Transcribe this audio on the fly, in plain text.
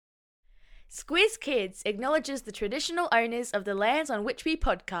Squiz Kids acknowledges the traditional owners of the lands on which we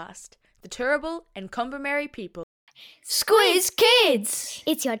podcast, the Turrbal and Kombumerri people. Squiz Kids!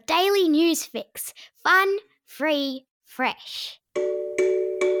 It's your daily news fix. Fun, free, fresh.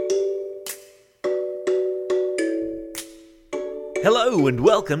 Hello and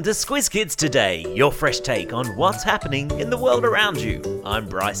welcome to Squiz Kids Today, your fresh take on what's happening in the world around you. I'm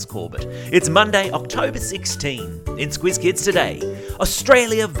Bryce Corbett. It's Monday, October 16. In Squiz Kids Today,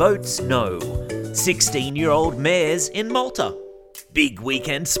 Australia votes no. 16-year-old mayors in Malta. Big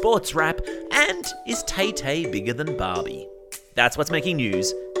weekend sports wrap, and is Tay Tay bigger than Barbie? That's what's making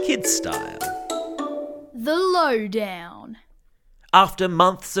news, kids style. The Lowdown. After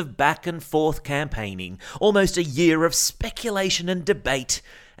months of back and forth campaigning, almost a year of speculation and debate,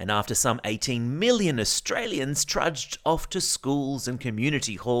 and after some 18 million Australians trudged off to schools and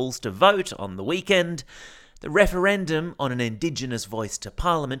community halls to vote on the weekend, the referendum on an Indigenous voice to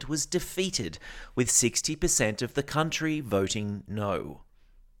Parliament was defeated, with 60% of the country voting no.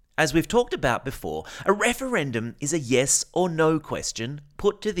 As we've talked about before, a referendum is a yes or no question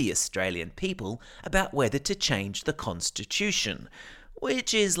put to the Australian people about whether to change the Constitution,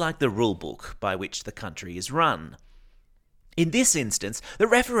 which is like the rule book by which the country is run. In this instance, the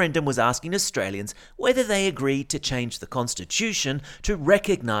referendum was asking Australians whether they agreed to change the Constitution to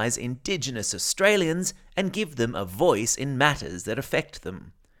recognise Indigenous Australians and give them a voice in matters that affect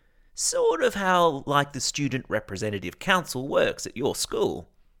them. Sort of how, like, the Student Representative Council works at your school.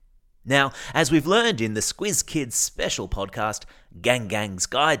 Now, as we've learned in the Squiz Kids special podcast, Gang Gang's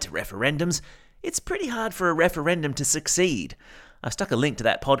Guide to Referendums, it's pretty hard for a referendum to succeed. I've stuck a link to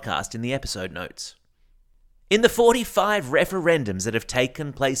that podcast in the episode notes. In the 45 referendums that have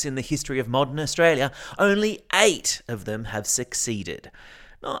taken place in the history of modern Australia, only 8 of them have succeeded.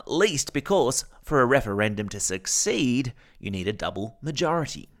 Not least because, for a referendum to succeed, you need a double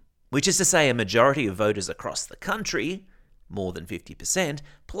majority. Which is to say, a majority of voters across the country, more than 50%,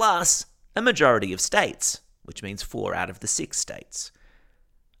 plus a majority of states, which means 4 out of the 6 states.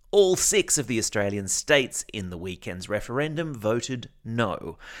 All 6 of the Australian states in the weekend's referendum voted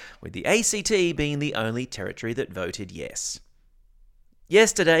no, with the ACT being the only territory that voted yes.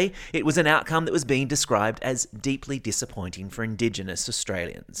 Yesterday, it was an outcome that was being described as deeply disappointing for Indigenous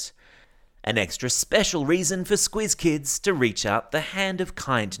Australians. An extra special reason for Squiz Kids to reach out the hand of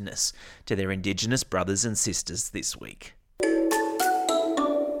kindness to their Indigenous brothers and sisters this week.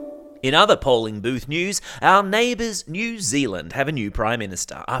 In other polling booth news, our neighbours New Zealand have a new Prime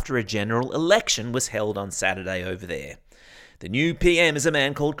Minister after a general election was held on Saturday over there. The new PM is a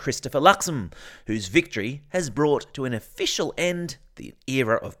man called Christopher Luxon, whose victory has brought to an official end the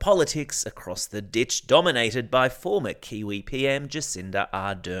era of politics across the ditch dominated by former Kiwi PM Jacinda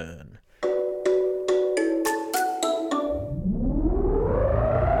Ardern.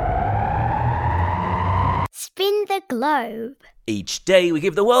 Spin the globe. Each day we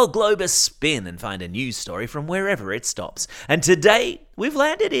give the world globe a spin and find a news story from wherever it stops. And today we've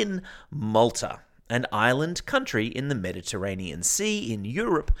landed in Malta, an island country in the Mediterranean Sea in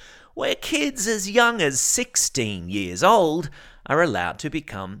Europe, where kids as young as 16 years old are allowed to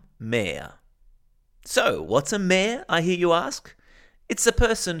become mayor. So, what's a mayor, I hear you ask? It's a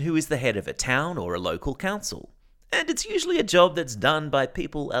person who is the head of a town or a local council. And it's usually a job that's done by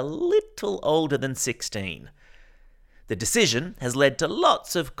people a little older than 16. The decision has led to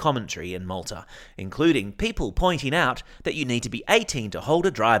lots of commentary in Malta, including people pointing out that you need to be 18 to hold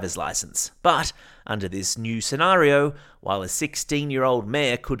a driver's licence. But under this new scenario, while a 16-year-old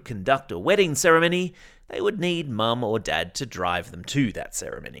mayor could conduct a wedding ceremony, they would need mum or dad to drive them to that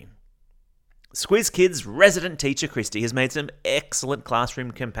ceremony. Squiz Kids resident teacher Christy has made some excellent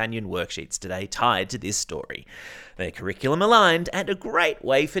classroom companion worksheets today tied to this story. They're curriculum aligned and a great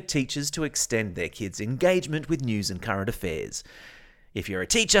way for teachers to extend their kids' engagement with news and current affairs. If you're a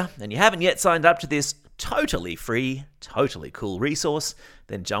teacher and you haven't yet signed up to this totally free, totally cool resource,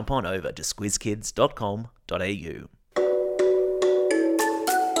 then jump on over to squizkids.com.au.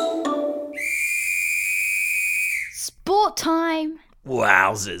 Sport time.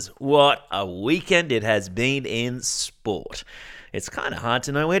 Wowzers, what a weekend it has been in sport. It's kind of hard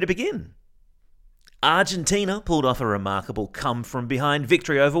to know where to begin. Argentina pulled off a remarkable come-from-behind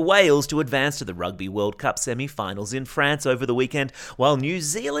victory over Wales to advance to the Rugby World Cup semi-finals in France over the weekend, while New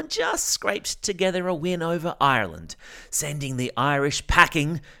Zealand just scraped together a win over Ireland, sending the Irish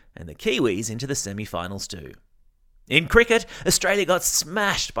packing and the Kiwis into the semi-finals too. In cricket, Australia got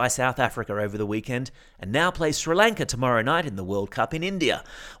smashed by South Africa over the weekend and now plays Sri Lanka tomorrow night in the World Cup in India,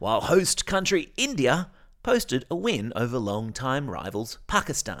 while host country India posted a win over long-time rivals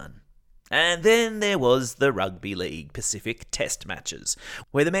Pakistan. And then there was the Rugby League Pacific Test matches,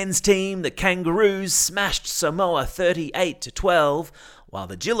 where the men's team, the Kangaroos, smashed Samoa 38-12, while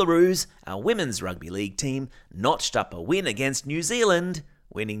the Jillaroos, our women's rugby league team, notched up a win against New Zealand,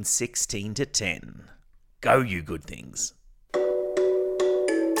 winning 16-10. Go, you good things.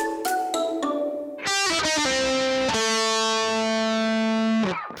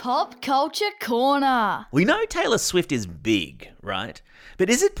 Pop Culture Corner. We know Taylor Swift is big, right? But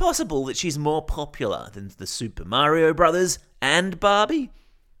is it possible that she's more popular than the Super Mario Brothers and Barbie?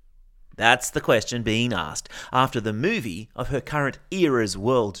 That's the question being asked after the movie of her current era's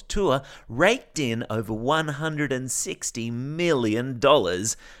world tour raked in over $160 million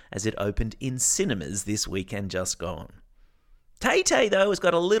as it opened in cinemas this weekend just gone. Tay Tay, though, has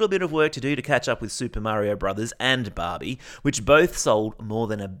got a little bit of work to do to catch up with Super Mario Brothers and Barbie, which both sold more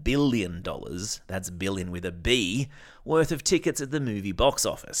than $1 billion, that's billion with a B, worth of tickets at the movie box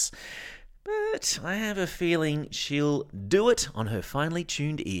office. But I have a feeling she'll do it on her finely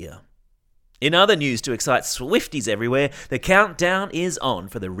tuned ear. In other news to excite Swifties everywhere, the countdown is on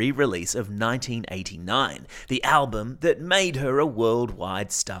for the re-release of 1989, the album that made her a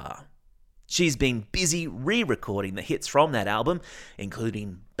worldwide star. She's been busy re-recording the hits from that album,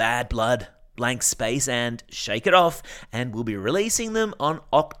 including Bad Blood, Blank Space and Shake It Off, and will be releasing them on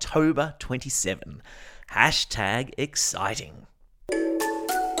October 27. Hashtag exciting.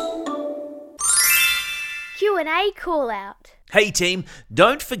 Q&A call out. Hey team,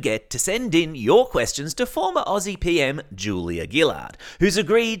 don't forget to send in your questions to former Aussie PM Julia Gillard, who's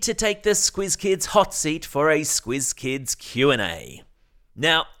agreed to take the Squiz Kids hot seat for a Squiz Kids Q&A.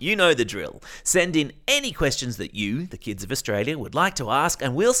 Now, you know the drill. Send in any questions that you, the kids of Australia, would like to ask,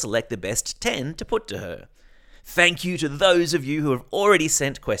 and we'll select the best 10 to put to her. Thank you to those of you who have already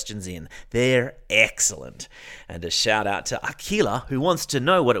sent questions in. They're excellent. And a shout out to Akila, who wants to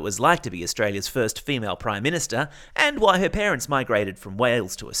know what it was like to be Australia's first female Prime Minister, and why her parents migrated from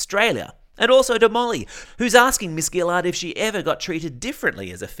Wales to Australia. And also to Molly, who's asking Miss Gillard if she ever got treated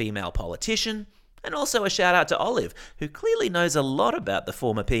differently as a female politician. And also a shout out to Olive, who clearly knows a lot about the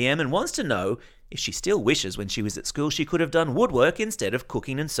former PM and wants to know if she still wishes when she was at school she could have done woodwork instead of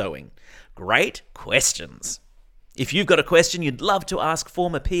cooking and sewing. Great questions. If you've got a question you'd love to ask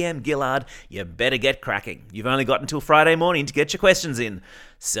former PM Gillard, you better get cracking. You've only got until Friday morning to get your questions in.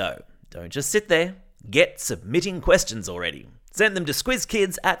 So, don't just sit there. Get submitting questions already. Send them to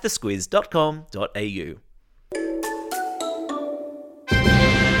squizkids@thesquiz.com.au.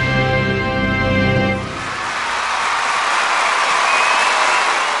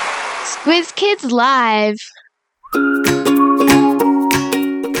 Squiz Kids Live.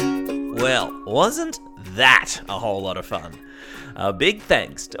 Well, wasn't that a whole lot of fun? A big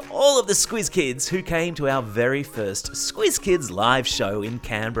thanks to all of the Squiz Kids who came to our very first Squiz Kids live show in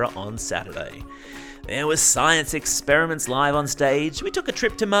Canberra on Saturday. There was science experiments live on stage, we took a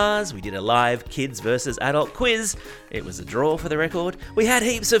trip to Mars, we did a live kids versus adult quiz, it was a draw for the record, we had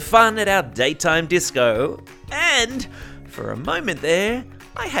heaps of fun at our daytime disco, and for a moment there,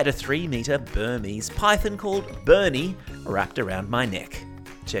 I had a 3-metre Burmese python called Bernie wrapped around my neck.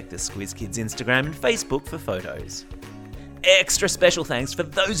 Check the Squiz Kids Instagram and Facebook for photos. Extra special thanks for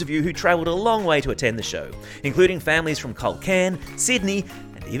those of you who travelled a long way to attend the show, including families from Culcairn, Sydney,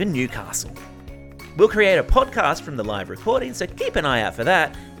 and even Newcastle. We'll create a podcast from the live recording, so keep an eye out for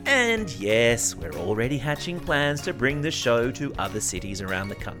that. And yes, we're already hatching plans to bring the show to other cities around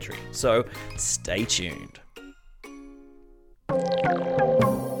the country, so stay tuned.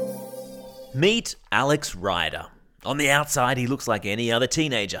 Meet Alex Ryder. On the outside, he looks like any other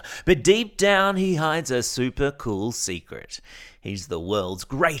teenager, but deep down, he hides a super cool secret. He's the world's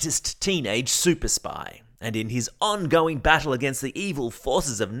greatest teenage super spy, and in his ongoing battle against the evil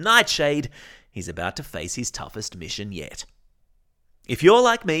forces of Nightshade, he's about to face his toughest mission yet. If you're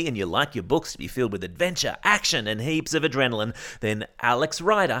like me and you like your books to be filled with adventure, action, and heaps of adrenaline, then Alex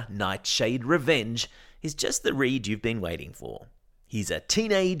Ryder, Nightshade Revenge, is just the read you've been waiting for. He's a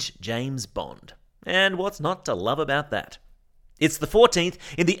teenage James Bond. And what's not to love about that? It's the 14th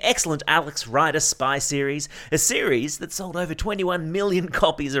in the excellent Alex Ryder Spy series, a series that sold over 21 million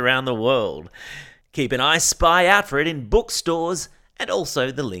copies around the world. Keep an spy out for it in bookstores, and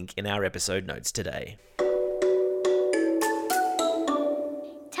also the link in our episode notes today.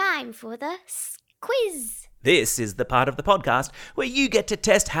 Time for the quiz. This is the part of the podcast where you get to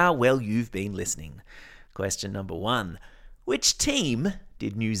test how well you've been listening. Question number 1. Which team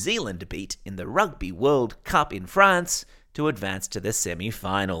did New Zealand beat in the Rugby World Cup in France to advance to the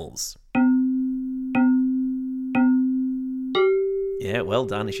semi-finals? Yeah, well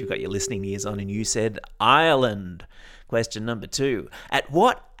done if you've got your listening ears on and you said Ireland. Question number 2. At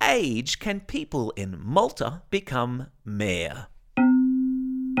what age can people in Malta become mayor?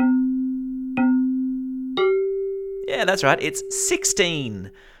 Yeah, that's right. It's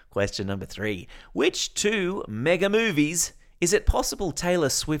 16. Question number 3. Which 2 mega movies is it possible Taylor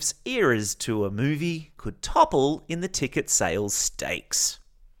Swift's eras to a movie could topple in the ticket sales stakes?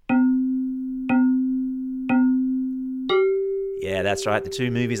 Yeah, that's right. The 2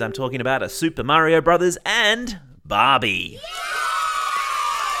 movies I'm talking about are Super Mario Brothers and Barbie.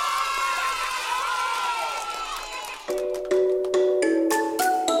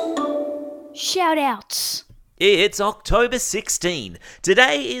 Shout outs. It's October 16.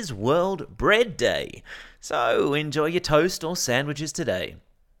 Today is World Bread Day. So enjoy your toast or sandwiches today.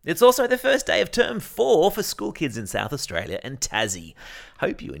 It's also the first day of term 4 for school kids in South Australia and Tassie.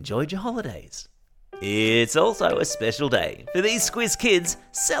 Hope you enjoyed your holidays. It's also a special day for these Squiz kids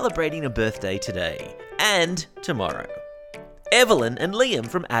celebrating a birthday today and tomorrow. Evelyn and Liam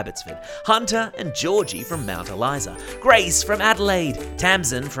from Abbotsford, Hunter and Georgie from Mount Eliza, Grace from Adelaide,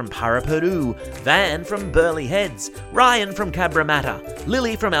 Tamsin from Paraperu, Van from Burleigh Heads, Ryan from Cabramatta,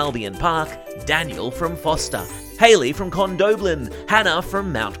 Lily from Albion Park, Daniel from Foster, Hayley from Condoblin, Hannah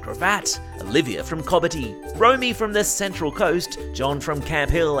from Mount Gravatt, Olivia from Cobbitty, Romy from the Central Coast, John from Camp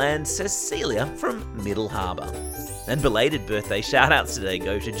Hill and Cecilia from Middle Harbour. And belated birthday shout-outs today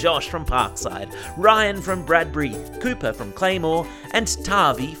go to Josh from Parkside, Ryan from Bradbury, Cooper from Claymore, and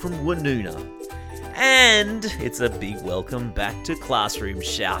Tavi from Woonona. And it's a big welcome back to classroom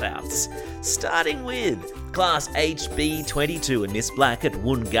shout-outs, starting with Class HB22 and Miss Black at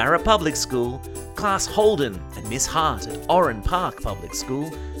Woongarra Public School, Class Holden and Miss Hart at Oran Park Public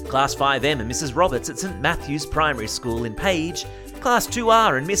School, Class 5M and Mrs Roberts at St Matthew's Primary School in Page, Class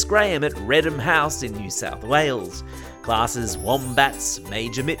 2R and Miss Graham at Redham House in New South Wales, Classes Wombats,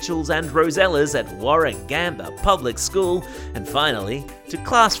 Major Mitchells and Rosellas at Warragamba Public School, and finally to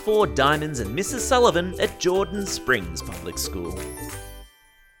Class 4 Diamonds and Mrs Sullivan at Jordan Springs Public School.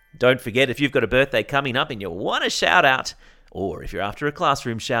 Don't forget, if you've got a birthday coming up and you want a shout out, or if you're after a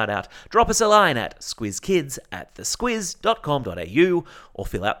classroom shout out, drop us a line at squizkids@thesquiz.com.au or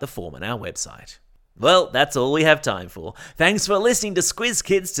fill out the form on our website. Well, that's all we have time for. Thanks for listening to Squiz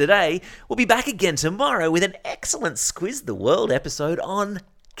Kids today. We'll be back again tomorrow with an excellent Squiz the World episode on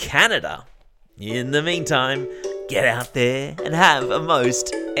Canada. In the meantime, get out there and have a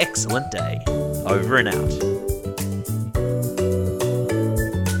most excellent day. Over and out.